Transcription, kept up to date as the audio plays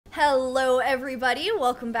Hello everybody,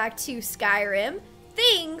 welcome back to Skyrim.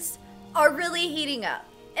 Things are really heating up.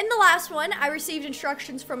 In the last one, I received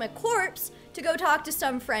instructions from a corpse to go talk to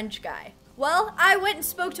some French guy. Well, I went and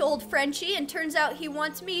spoke to old Frenchie, and turns out he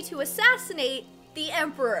wants me to assassinate the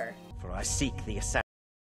Emperor. For I seek the assassination.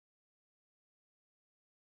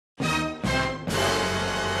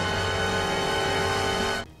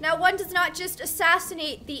 Now, one does not just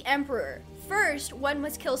assassinate the Emperor. First, one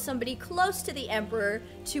must kill somebody close to the Emperor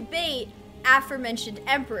to bait aforementioned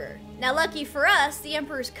Emperor. Now, lucky for us, the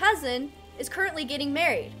Emperor's cousin is currently getting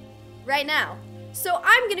married right now. So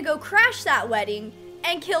I'm gonna go crash that wedding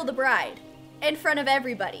and kill the bride in front of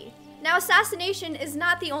everybody. Now, assassination is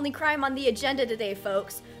not the only crime on the agenda today,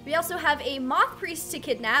 folks. We also have a Moth Priest to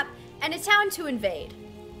kidnap and a town to invade.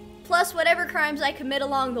 Plus whatever crimes I commit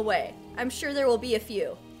along the way. I'm sure there will be a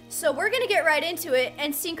few. So we're gonna get right into it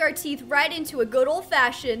and sink our teeth right into a good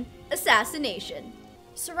old-fashioned assassination.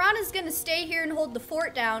 Serana's gonna stay here and hold the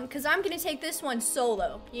fort down because I'm gonna take this one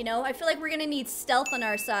solo. You know, I feel like we're gonna need stealth on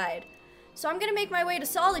our side. So I'm gonna make my way to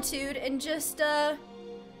Solitude and just,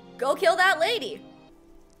 go kill that lady.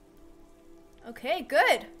 Okay,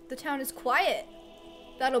 good. The town is quiet.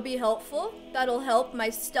 That'll be helpful. That'll help my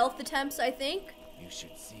stealth attempts, I think. You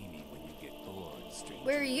should see me when you get bored, stranger.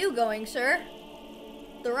 Where are you going, sir?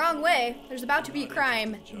 The wrong way. There's about to be a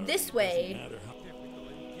crime this way.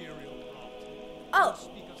 Oh,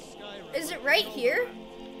 is it right here?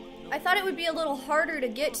 I thought it would be a little harder to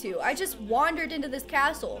get to. I just wandered into this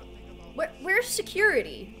castle. Where's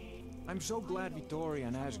security? I'm so glad Victoria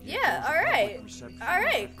and Asgard. Yeah,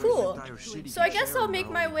 alright, cool. So I guess I'll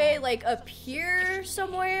make my way like up here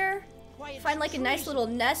somewhere. Find like a nice little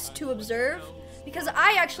nest to observe. Because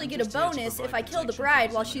I actually get a bonus if I kill the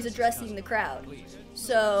bride while she's addressing the crowd.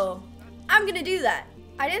 So, I'm gonna do that.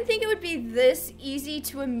 I didn't think it would be this easy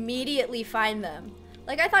to immediately find them.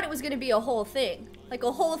 Like, I thought it was gonna be a whole thing. Like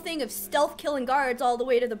a whole thing of stealth killing guards all the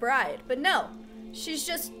way to the bride. But no, she's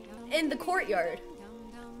just in the courtyard.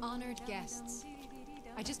 Honored guests,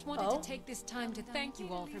 I just wanted to take this time to thank you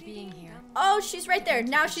all for being here. Oh, she's right there.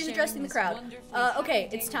 Now she's addressing the crowd. Okay,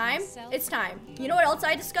 it's time. It's time. You know what else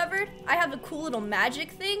I discovered? I have a cool little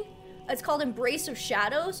magic thing. It's called Embrace of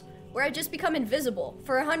Shadows, where I just become invisible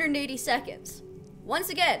for 180 seconds. Once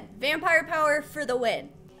again, vampire power for the win.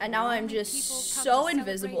 And now I'm just so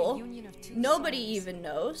invisible. Nobody even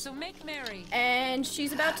knows. So make merry. And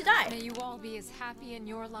she's about to die. May you all be as happy in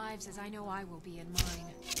your lives as I know I will be in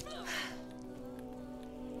mine.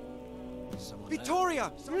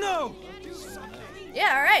 Victoria, no!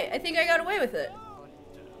 Yeah, alright. I think I got away with it.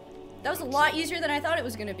 That was a lot easier than I thought it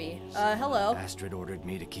was gonna be. Hello. Astrid ordered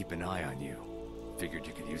me to keep an eye on you. Figured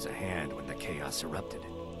you could use a hand when the chaos erupted.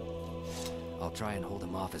 I'll try and hold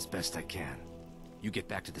him off as best I can. You get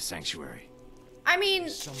back to the sanctuary. I mean,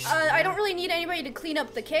 I don't really need anybody to clean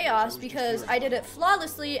up the chaos because I did it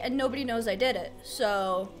flawlessly and nobody knows I did it.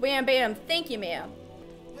 So, wham bam, thank you ma'am.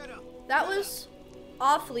 That was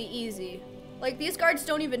awfully easy. Like, these guards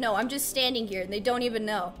don't even know. I'm just standing here and they don't even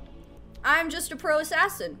know. I'm just a pro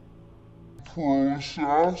assassin. Pro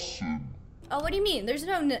assassin? Oh, what do you mean? There's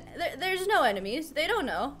no enemies. They don't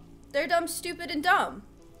know. They're dumb, stupid, and dumb.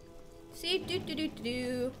 See?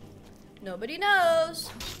 Do. Nobody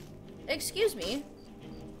knows. Excuse me.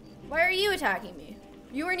 Why are you attacking me?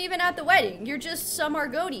 You weren't even at the wedding. You're just some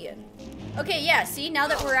Argonian. Okay, yeah, see? Now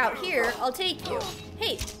that we're out here, I'll take you.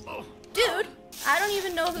 Hey, dude. I don't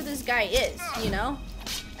even know who this guy is, you know?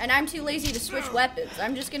 And I'm too lazy to switch weapons.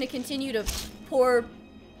 I'm just gonna continue to pour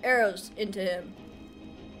arrows into him.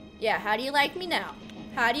 Yeah, how do you like me now?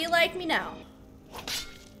 How do you like me now?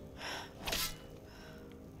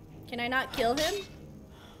 Can I not kill him?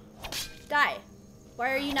 Die.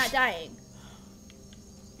 Why are you not dying?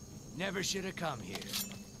 Never should have come here.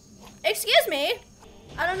 Excuse me?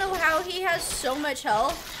 I don't know how he has so much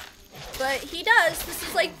health. But he does. This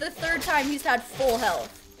is like the third time he's had full health.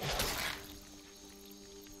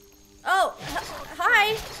 Oh,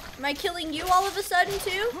 hi. Am I killing you all of a sudden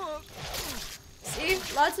too? See?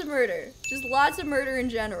 Lots of murder. Just lots of murder in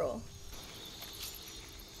general.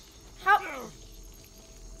 How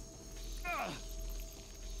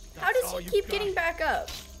does he keep getting back up?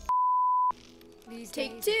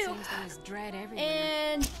 Take two.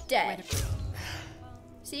 And dead.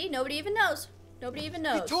 See? Nobody even knows. Nobody even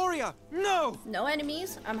knows. Victoria, no! No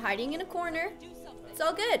enemies. I'm hiding in a corner. It's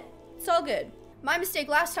all good. It's all good. My mistake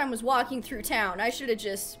last time was walking through town. I should have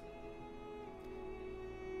just...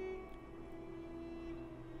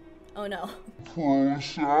 Oh no. Pro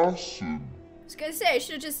assassin. I was gonna say, I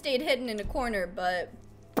should have just stayed hidden in a corner, but...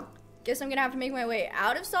 Guess I'm gonna have to make my way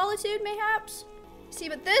out of Solitude, mayhaps? See,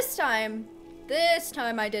 but this time, This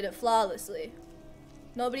time I did it flawlessly.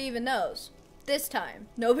 Nobody even knows. This time,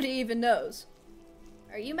 nobody even knows.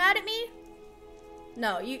 Are you mad at me?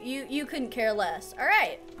 No, you couldn't care less.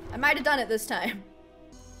 Alright, I might have done it this time.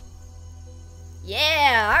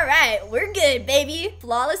 Yeah, alright, we're good, baby.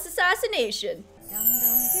 Flawless assassination.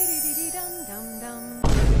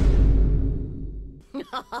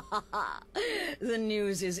 The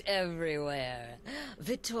news is everywhere.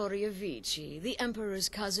 Vittoria Vici, the Emperor's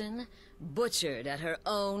cousin, butchered at her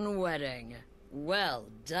own wedding. Well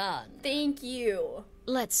done. Thank you.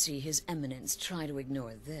 Let's see His Eminence try to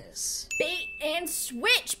ignore this. Bait and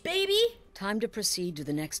switch, baby! Time to proceed to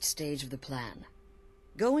the next stage of the plan.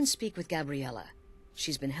 Go and speak with Gabriella.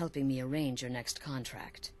 She's been helping me arrange your next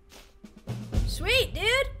contract. Sweet,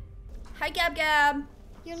 dude! Hi, Gab.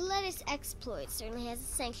 Your latest exploit certainly has a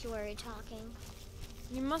sanctuary talking.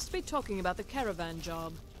 You must be talking about the caravan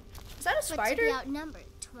job. Is that a But spider? to be outnumbered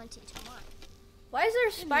 20 to 1. Why is there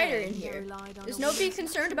a spider in here? Is nobody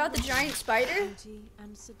concerned about the giant spider?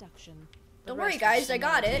 And seduction. Don't worry, guys, I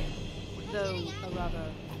got it. Though a rather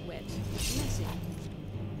wet, messy.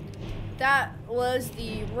 That was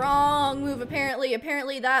the wrong move, apparently.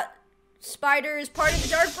 Apparently that spider is part of the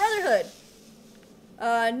Dark Brotherhood.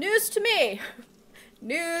 News to me.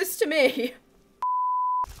 News to me.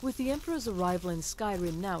 With the Emperor's arrival in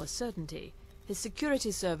Skyrim now a certainty, his security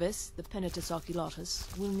service, the Penitus Oculatus,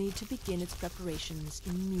 will need to begin its preparations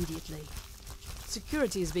immediately.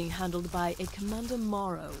 Security is being handled by a Commander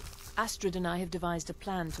Morrow. Astrid and I have devised a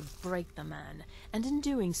plan to break the man, and in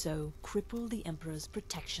doing so, cripple the Emperor's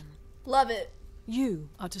protection. Love it. You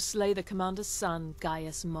are to slay the Commander's son,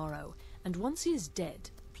 Gaius Morrow, and once he is dead,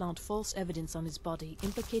 plant false evidence on his body,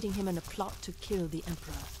 implicating him in a plot to kill the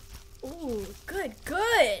Emperor. Ooh,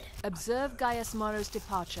 good. Observe Gaius Morrow's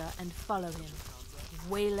departure and follow him.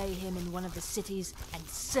 Waylay him in one of the cities and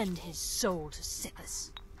send his soul to Sithis.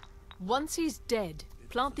 Once he's dead,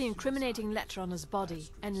 plant the incriminating letter on his body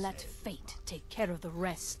and let fate take care of the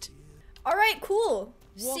rest. Alright, cool.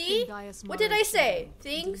 Walk See? in Gaius What did I Morrow's say? shadow,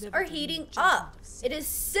 Things deliver are to him heating the judgment up. of Sithis. It is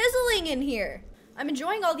sizzling in here. I'm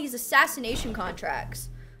enjoying all these assassination contracts.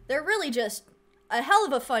 They're really just a hell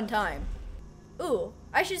of a fun time. Ooh,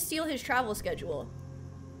 I should steal his travel schedule.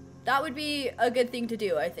 That would be a good thing to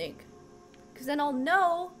do, I think. Because then I'll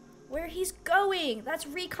know where he's going. That's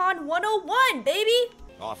Recon 101, baby!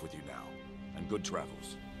 Off with you now, and good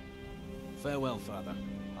travels. Farewell, Father.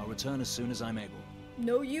 I'll return as soon as I'm able.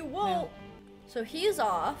 No, you won't. So he's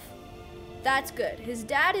off. That's good. His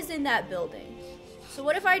dad is in that building. So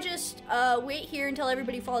what if I just wait here until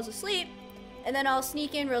everybody falls asleep, and then I'll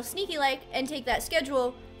sneak in real sneaky-like and take that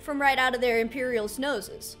schedule from right out of their Imperial's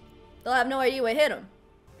noses. They'll have no idea what hit them.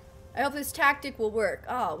 I hope this tactic will work.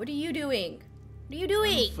 Oh, what are you doing? What are you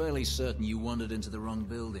doing? I'm fairly certain you wandered into the wrong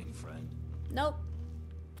building, friend. Nope.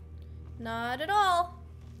 Not at all.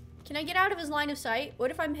 Can I get out of his line of sight? What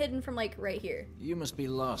if I'm hidden from, like, right here? You must be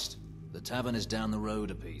lost. The tavern is down the road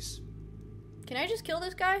a piece. Can I just kill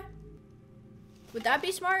this guy? Would that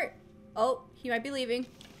be smart? Oh, he might be leaving.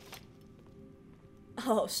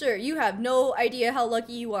 Oh, sir, you have no idea how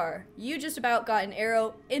lucky you are. You just about got an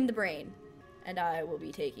arrow in the brain. And I will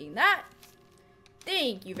be taking that.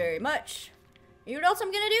 Thank you very much. You know what else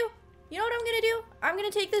I'm gonna do? You know what I'm gonna do? I'm gonna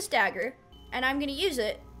take this dagger, and I'm gonna use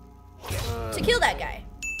it to kill that guy.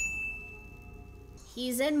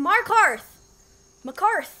 He's in Markarth.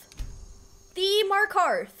 The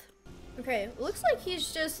Markarth. Okay, looks like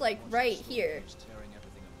he's just like right here.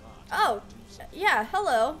 Oh, yeah,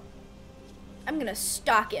 hello. I'm gonna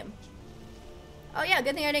stalk him. Oh yeah,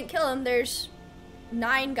 good thing I didn't kill him. There's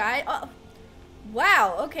 9 guys. Oh,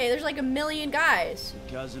 wow, okay, there's like 1 million guys.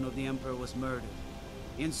 The cousin of the Emperor was murdered.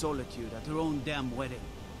 In solitude at her own damn wedding.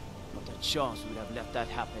 Not a chance we'd have let that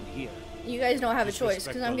happen here. You guys don't have a choice,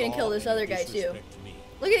 because I'm gonna kill this other guy too.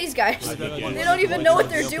 Look at these guys. They don't even know what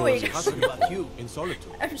they're doing.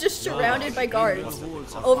 I'm just surrounded by guards.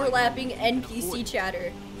 Overlapping NPC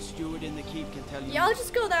chatter. The steward in the keep can tell you. Yeah, I'll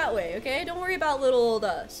just go that way, okay? Don't worry about little old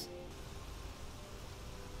us.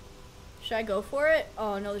 Should I go for it?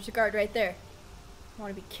 Oh no, there's a guard right there. I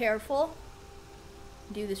want to be careful.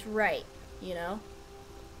 Do this right, you know?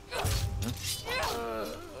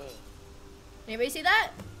 Anybody see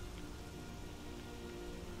that?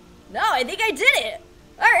 No, I think I did it!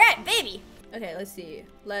 Alright, baby! Okay, let's see.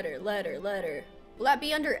 Letter. Will that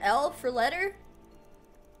be under L for letter?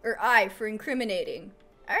 Or I for incriminating?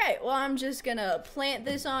 Alright, well I'm just gonna plant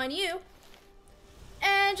this on you.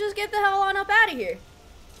 And just get the hell on up out of here.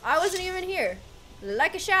 I wasn't even here.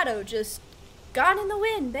 Like a shadow, just gone in the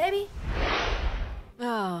wind, baby.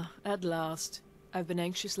 Ah, at last. I've been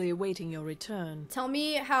anxiously awaiting your return. Tell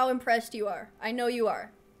me how impressed you are. I know you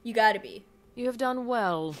are. You gotta be. You have done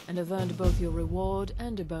well, and have earned both your reward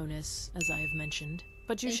and a bonus, as I have mentioned.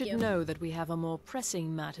 But you should know that we have a more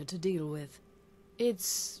pressing matter to deal with.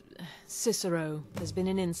 It's... Cicero. There's been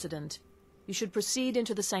an incident. You should proceed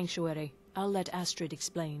into the sanctuary. I'll let Astrid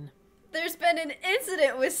explain. There's been an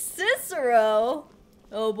incident with Cicero!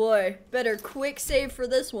 Oh boy, better quick save for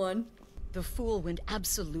this one. The fool went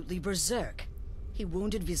absolutely berserk. He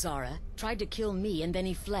wounded Vizara, tried to kill me, and then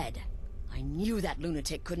he fled. I knew that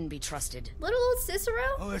lunatic couldn't be trusted. Little old Cicero?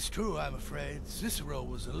 Oh, it's true, I'm afraid. Cicero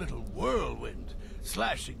was a little whirlwind,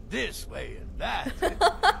 slashing this way and that.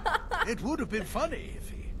 It would have been funny if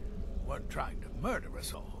he weren't trying to murder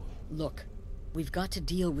us all. Look, we've got to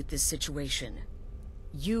deal with this situation.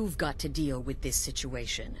 You've got to deal with this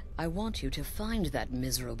situation. I want you to find that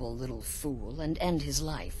miserable little fool and end his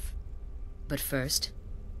life. But first,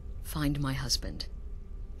 find my husband.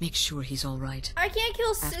 Make sure he's all right. I can't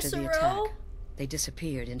kill Cicero. After the attack, they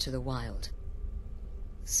disappeared into the wild.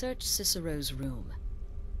 Search Cicero's room.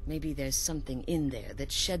 Maybe there's something in there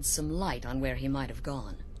that sheds some light on where he might have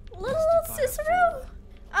gone. Little old Cicero?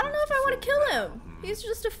 I don't know if I want to kill him. He's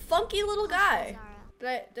just a funky little guy.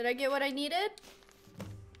 Did I get what I needed?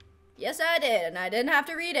 Yes, I did, and I didn't have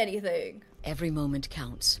to read anything. Every moment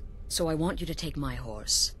counts, so I want you to take my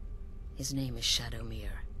horse. His name is Shadowmere.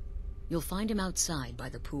 You'll find him outside by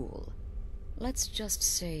the pool. Let's just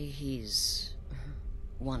say he's...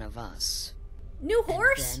 one of us. New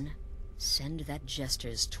horse? And then, send that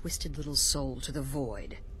jester's twisted little soul to the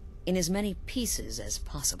void, in as many pieces as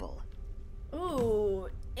possible. Ooh,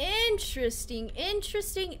 interesting,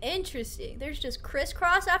 interesting, interesting. There's just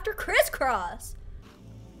crisscross after crisscross.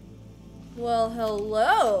 Well,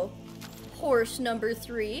 hello, horse number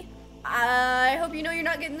 3. I hope you know you're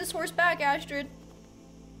not getting this horse back, Astrid.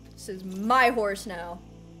 This is my horse now.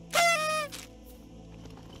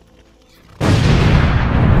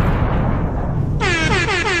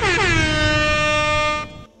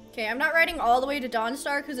 Okay, I'm not riding all the way to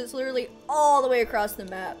Dawnstar because it's literally all the way across the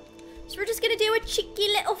map. So we're just gonna do a cheeky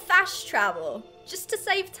little fast travel, just to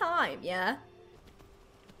save time, yeah?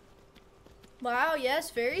 Wow,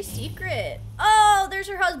 yes, very secret. Oh, there's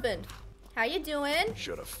her husband. How you doing?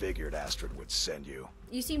 Should have figured Astrid would send you.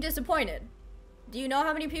 You seem disappointed. Do you know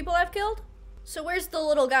how many people I've killed? So where's the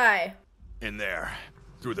little guy? In there,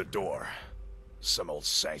 through the door. Some old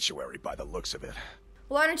sanctuary by the looks of it.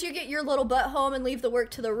 Why don't you get your little butt home and leave the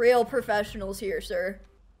work to the real professionals here, sir?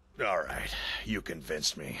 All right, you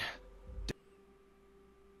convinced me.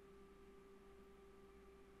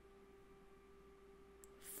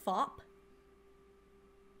 Fop?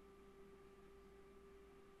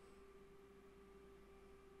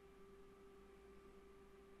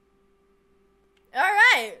 All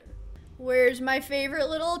right. Where's my favorite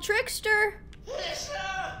little trickster?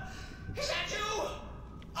 Listener! Is that you?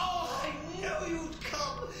 Oh, I knew you'd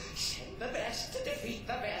come. Send the best to defeat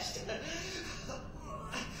the best.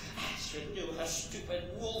 Astrid knew her stupid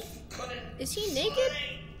wolf couldn't. Is he naked?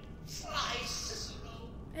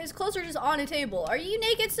 His clothes are just on a table. Are you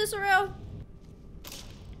naked, Cicero?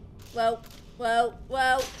 Whoa, whoa,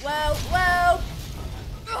 whoa, whoa, whoa.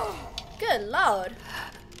 Oh, good lord.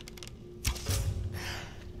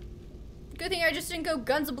 Good thing I just didn't go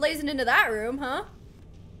guns a-blazing into that room, huh?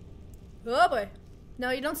 Oh boy. No,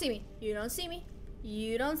 you don't see me. You don't see me.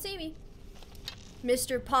 You don't see me.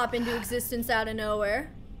 Mr. Pop into existence out of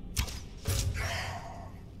nowhere.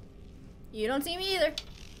 You don't see me either.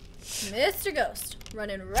 Mr. Ghost,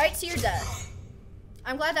 running right to your death.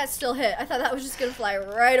 I'm glad that still hit. I thought that was just gonna fly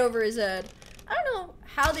right over his head. I don't know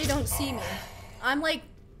how they don't see me. I'm like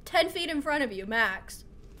 10 feet in front of you, max.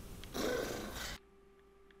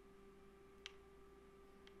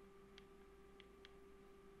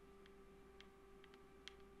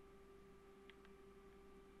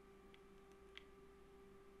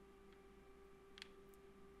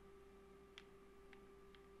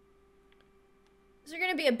 Is there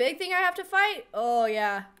gonna be a big thing I have to fight? Oh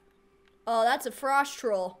yeah. Oh, that's a frost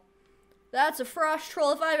troll. That's a frost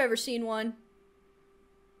troll if I've ever seen one.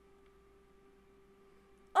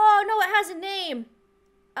 Oh no, it has a name.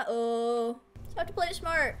 Uh-oh. So I have to play it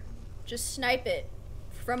smart. Just snipe it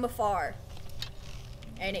from afar.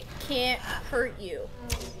 And it can't hurt you.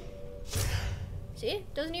 See?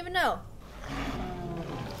 Doesn't even know.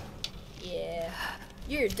 Yeah.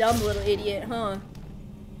 You're a dumb little idiot, huh?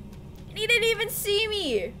 And he didn't even see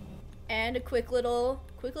me. And a quick little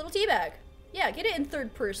teabag. Yeah, get it in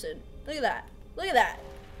third person. Look at that. Look at that.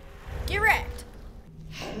 Get wrecked.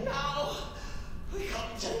 And now we come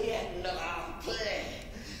to the end of our play.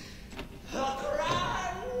 The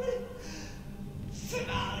grand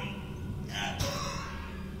finale.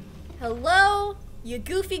 Hello, you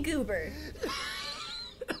goofy goober.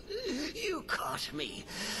 You caught me.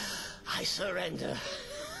 I surrender.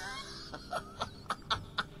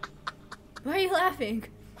 Why are you laughing?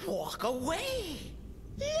 Walk away.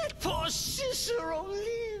 Let poor Cicero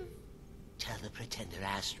live. Tell the pretender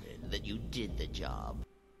Astrid that you did the job.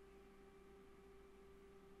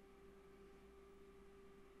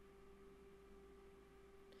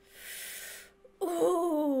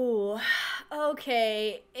 Ooh,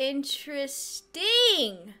 okay,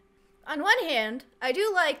 interesting. On one hand, I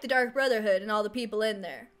do like the Dark Brotherhood and all the people in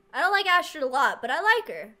there. I don't like Astrid a lot, but I like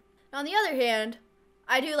her. On the other hand,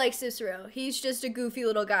 I do like Cicero. He's just a goofy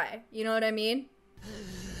little guy. You know what I mean?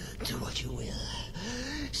 Do what you will.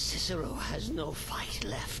 Cicero has no fight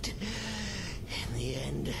left. In the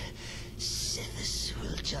end, Sithis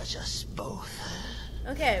will judge us both.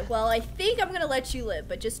 Okay, well, I think I'm gonna let you live,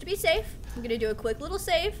 but just to be safe, I'm gonna do a quick little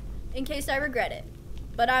save in case I regret it.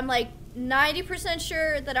 But I'm like 90%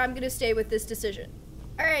 sure that I'm gonna stay with this decision.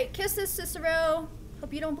 Alright, kisses, Cicero.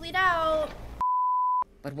 Hope you don't bleed out.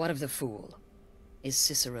 But what of the fool? Is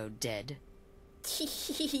Cicero dead?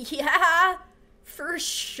 Yeah, for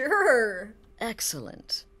sure.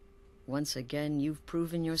 Excellent. Once again, you've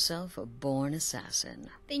proven yourself a born assassin.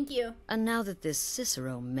 Thank you. And now that this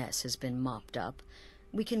Cicero mess has been mopped up,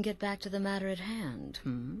 we can get back to the matter at hand,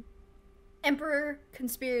 Emperor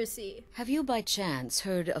conspiracy. Have you by chance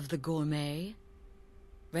heard of the gourmet?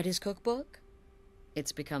 Read his cookbook?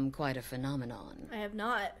 It's become quite a phenomenon. I have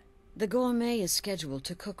not. The gourmet is scheduled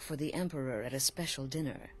to cook for the Emperor at a special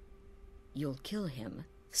dinner. You'll kill him,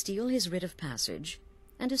 steal his writ of passage,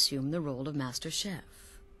 and assume the role of Master Chef.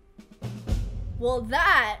 Well,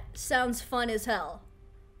 that sounds fun as hell.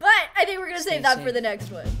 But I think we're gonna save that for the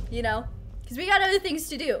next one, you know? Because we got other things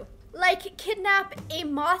to do. Like kidnap a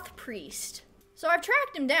Moth Priest. So I've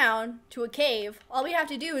tracked him down to a cave. All we have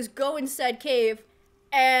to do is go in said cave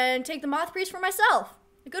and take the Moth Priest for myself.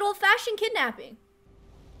 A good old-fashioned kidnapping.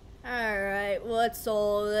 Alright, let's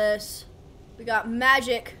solve this. We got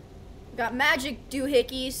magic. We got magic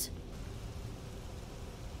doohickeys.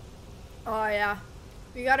 Oh yeah.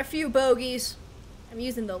 We got a few bogeys. I'm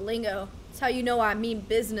using the lingo. That's how you know I mean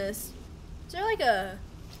business. Is there like a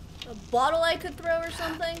bottle I could throw or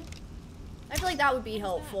something? I feel like that would be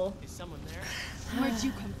helpful. Is someone there? Where'd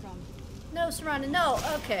you come from? No, Serana, no.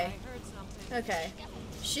 Okay. Okay.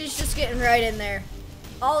 She's just getting right in there.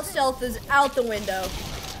 All stealth is out the window.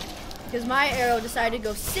 Because my arrow decided to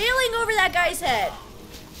go sailing over that guy's head.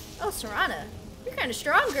 Oh, Serana. You're kind of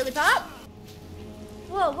strong, girly pop.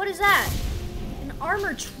 Whoa, what is that? An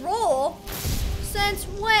armored troll? Since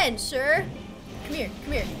when, sir? Come here,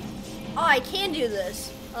 come here. Oh, I can do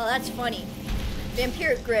this. Oh, that's funny.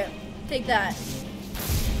 Vampiric grip. Take that.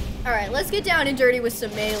 Alright, let's get down and dirty with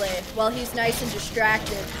some melee while he's nice and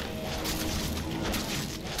distracted.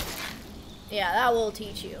 Yeah, that will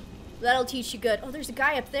teach you. That'll teach you good. Oh, there's a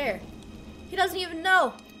guy up there. He doesn't even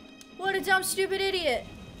know. What a dumb, stupid idiot.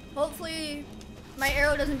 Hopefully, my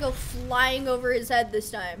arrow doesn't go flying over his head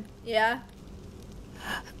this time. Yeah?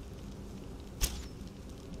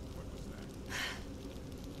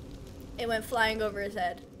 It went flying over his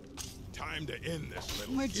head. Time to end this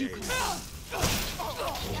little Where'd you game. come from?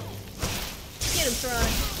 Get him, Theron.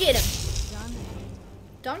 Get him.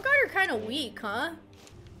 Dawnguard are kind of weak, huh?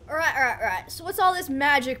 Alright. So what's all this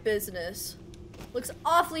magic business? Looks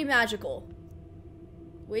awfully magical.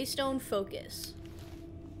 Waystone focus.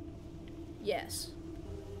 Yes.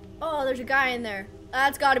 Oh, there's a guy in there.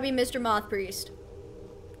 That's gotta be Mr. Moth Priest.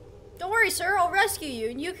 Don't worry, sir. I'll rescue you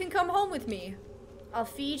and you can come home with me. I'll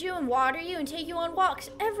feed you and water you and take you on walks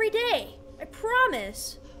every day. I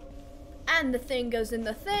promise. And the thing goes in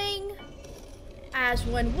the thing, as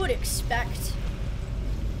one would expect.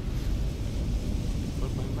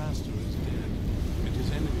 But my master is dead, and his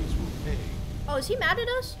enemies will pay. Oh, is he mad at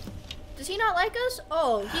us? Does he not like us?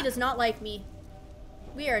 Oh, he does not like me.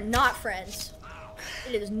 We are not friends.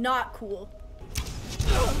 It is not cool.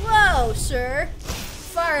 Whoa, sir.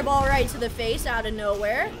 Fireball right to the face out of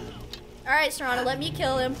nowhere. Alright, Serana, let me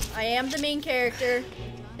kill him. I am the main character.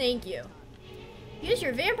 Thank you. Use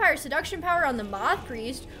your vampire seduction power on the Moth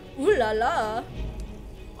Priest. Ooh la la.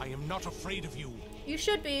 I am not afraid of you. You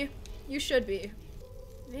should be. You should be.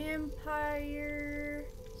 Vampire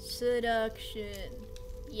seduction.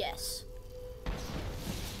 Yes.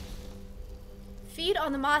 Feed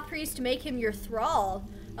on the Moth Priest to make him your thrall.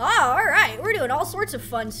 Ah, alright. We're doing all sorts of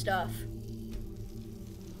fun stuff.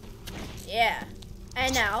 Yeah.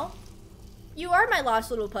 And now, you are my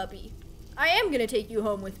lost little puppy. I am gonna take you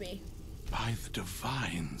home with me. By the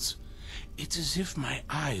divines, it's as if my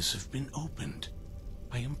eyes have been opened.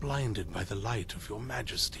 I am blinded by the light of your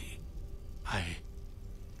majesty. I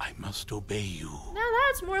must obey you. Now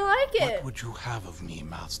that's more like it. What would you have of me,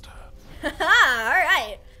 master? Haha,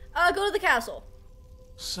 alright. Go to the castle.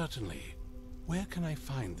 Certainly. Where can I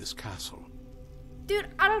find this castle? Dude,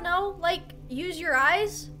 I don't know. Like, use your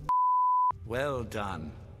eyes? Well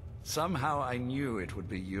done. Somehow I knew it would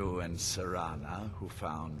be you and Serana who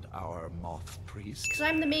found our Moth Priest. Because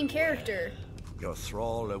I'm the main character. Your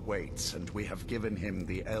thrall awaits, and we have given him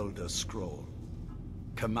the Elder Scroll.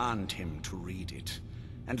 Command him to read it,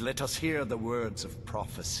 and let us hear the words of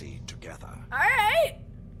prophecy together. Alright!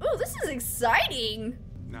 Ooh, this is exciting!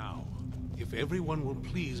 Now, if everyone will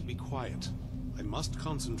please be quiet, I must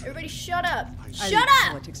concentrate. Everybody shut up! I Shut leave up!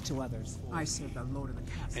 politics to others. I serve the Lord of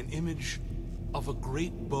the Castle. An image of a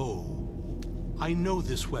great bow. I know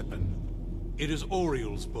this weapon. It is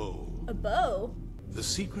Oriel's bow. A bow? The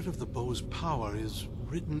secret of the bow's power is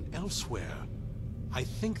written elsewhere. I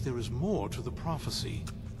think there is more to the prophecy,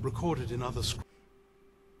 recorded in other scrolls.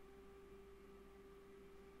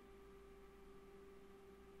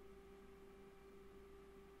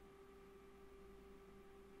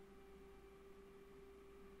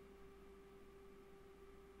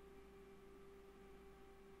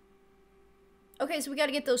 Okay, so we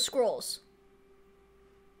gotta get those scrolls.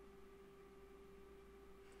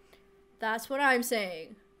 That's what I'm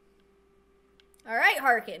saying. Alright,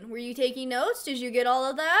 Harkin. Were you taking notes? Did you get all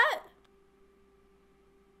of that?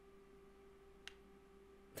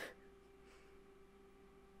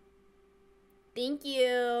 Thank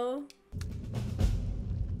you.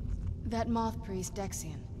 That Moth Priest,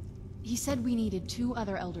 Dexian. He said we needed 2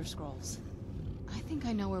 other Elder Scrolls. I think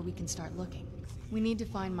I know where we can start looking. We need to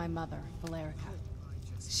find my mother, Valerica.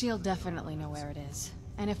 She'll definitely know where it is.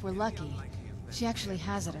 And if we're lucky, she actually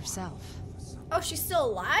has it herself. Oh, she's still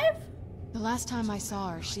alive? The last time I saw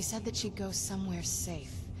her, she said that she'd go somewhere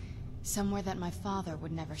safe. Somewhere that my father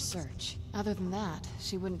would never search. Other than that,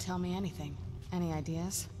 she wouldn't tell me anything. Any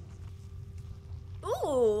ideas?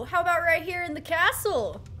 Ooh, how about right here in the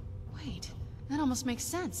castle? Wait, that almost makes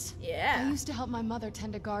sense. Yeah. I used to help my mother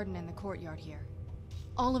tend a garden in the courtyard here.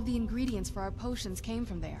 All of the ingredients for our potions came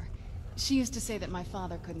from there. She used to say that my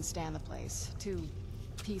father couldn't stand the place. Too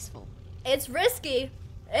peaceful. It's risky.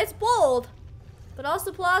 It's bold. But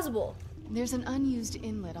also plausible. There's an unused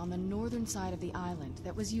inlet on the northern side of the island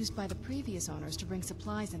that was used by the previous owners to bring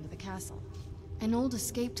supplies into the castle. An old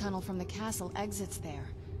escape tunnel from the castle exits there.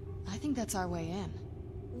 I think that's our way in.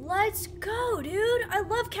 Let's go, dude. I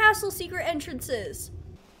love castle secret entrances.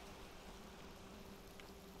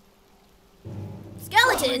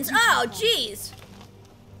 Skeletons? Oh, jeez.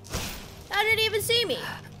 How did he even see me?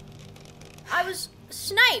 I was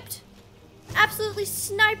sniped. Absolutely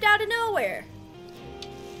sniped out of nowhere.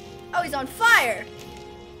 Oh, he's on fire.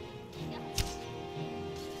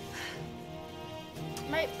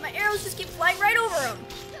 My arrows just keep flying right over him.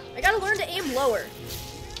 I gotta learn to aim lower.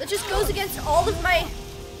 That just goes against all of my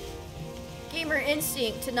gamer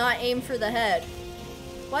instinct to not aim for the head.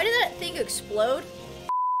 Why did that thing explode?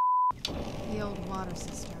 The old water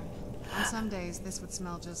cistern. On some days, this would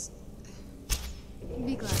smell just...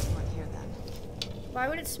 Be glad you weren't here then. Why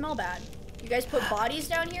would it smell bad? You guys put bodies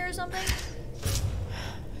down here or something?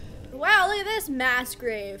 Wow, look at this mass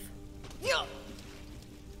grave.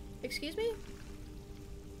 Excuse me?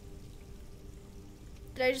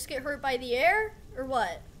 Did I just get hurt by the air? Or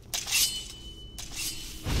what?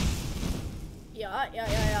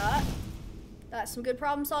 Yeah. That's some good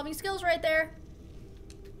problem solving skills right there.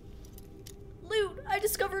 Loot! I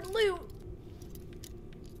discovered loot!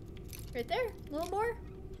 Right there, a little more.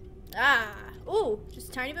 Ah! Ooh, just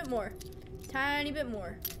a tiny bit more. Tiny bit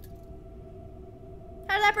more.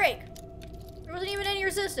 How did that break? There wasn't even any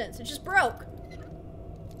resistance, it just broke.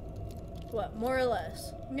 What, more or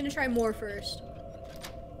less? I'm gonna try more first.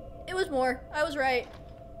 It was more, I was right.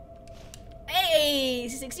 Hey,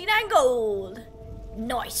 69 gold.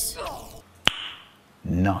 Nice.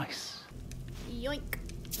 Nice. Yoink,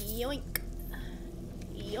 yoink,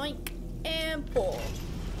 yoink, and pull.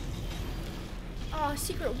 Oh,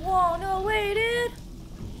 secret wall, no way, dude.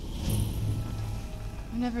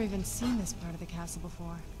 I've never even seen this part of the castle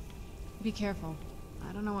before. Be careful.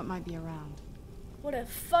 I don't know what might be around. What a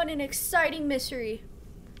fun and exciting mystery.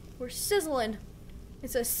 We're sizzling.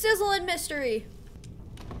 It's a sizzling mystery.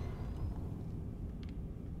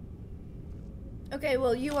 Okay,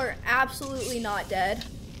 well, you are absolutely not dead.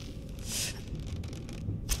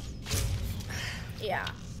 Yeah.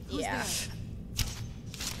 Who's yeah. there?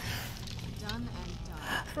 Done and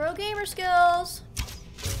done. Pro gamer skills.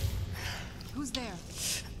 Who's there?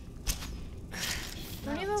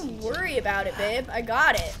 Don't even worry about it, babe. I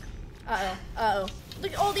got it. Uh-oh. Uh-oh.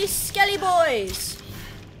 Look at all these skelly boys.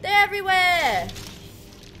 They're everywhere.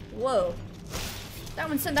 Whoa. That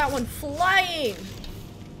one sent that one flying.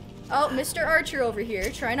 Oh, Mr. Archer over here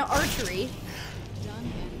trying to archery.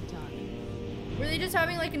 Done and done. Were they just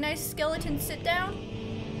having like a nice skeleton sit down?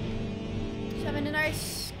 Just having a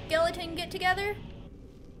nice skeleton get together?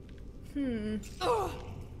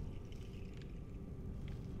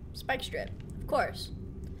 Spike strip, of course.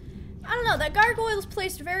 I don't know, that gargoyle is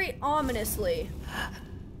placed very ominously.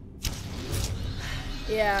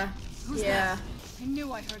 Yeah. Who's yeah. that? I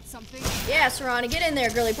knew I heard something. Yeah, Serana, get in there,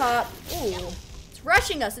 girly pop. Ooh. It's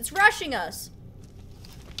rushing us, it's rushing us.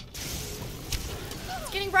 It's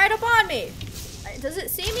getting right up on me. Does it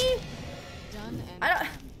see me? Done and I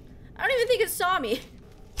don't even think it saw me.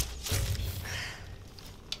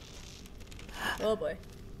 Oh boy.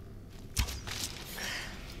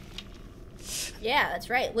 Yeah, that's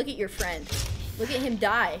right. Look at your friend. Look at him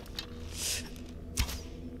die.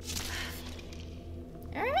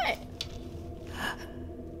 Alright.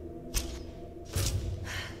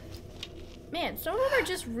 Man, some of them are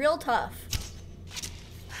just real tough.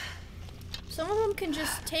 Some of them can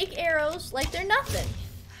just take arrows like they're nothing.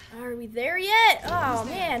 Are we there yet? Oh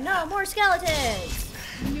man, no, more skeletons.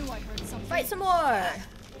 I knew I heard something. Fight some more.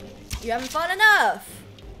 You haven't fought enough.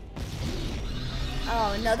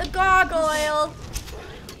 Oh, another gargoyle.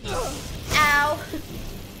 Ow.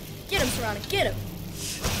 Get him, Serana, get him.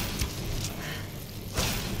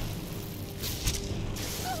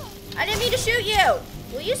 I didn't mean to shoot you.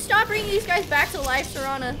 Will you stop bringing these guys back to life,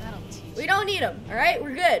 Serana? We don't need them, all right?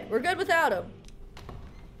 We're good. We're good without them.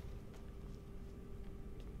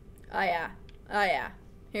 Oh, yeah. Oh, yeah.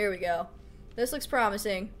 Here we go. This looks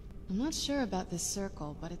promising. I'm not sure about this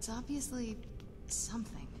circle, but it's obviously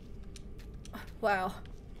something. Wow.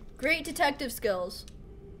 Great detective skills.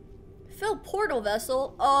 Fill portal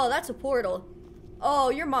vessel. Oh, that's a portal. Oh,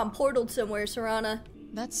 your mom portaled somewhere, Serana.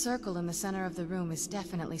 That circle in the center of the room is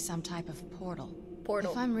definitely some type of portal.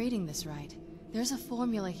 Portal. If I'm reading this right, there's a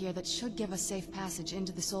formula here that should give us safe passage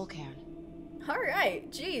into the soul cairn.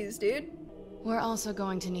 Alright, jeez, dude. We're also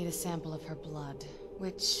going to need a sample of her blood,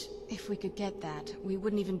 which, if we could get that, we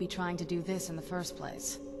wouldn't even be trying to do this in the first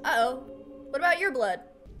place. Uh-oh. What about your blood?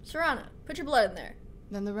 Serana, put your blood in there.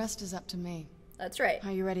 Then the rest is up to me. That's right.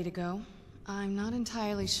 Are you ready to go? I'm not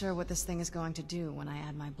entirely sure what this thing is going to do when I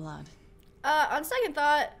add my blood. On second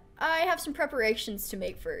thought, I have some preparations to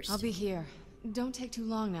make first. I'll be here. Don't take too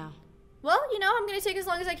long now. Well, you know, I'm going to take as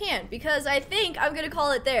long as I can, because I think I'm going to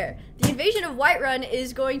call it there. The invasion of Whiterun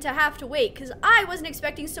is going to have to wait, because I wasn't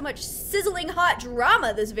expecting so much sizzling hot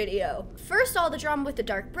drama this video. First, all the drama with the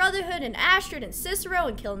Dark Brotherhood, and Astrid, and Cicero,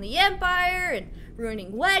 and killing the Empire, and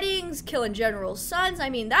ruining weddings, killing generals' sons.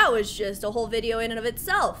 I mean, that was just a whole video in and of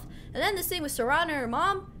itself. And then this thing with Serana and her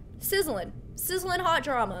mom, sizzling hot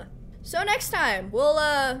drama. So next time, we'll,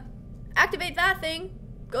 activate that thing,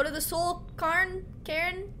 go to the Soul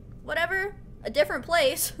Cairn, whatever, a different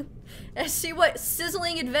place, and see what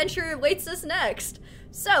sizzling adventure awaits us next.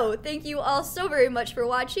 So, thank you all so very much for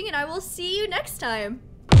watching, and I will see you next time.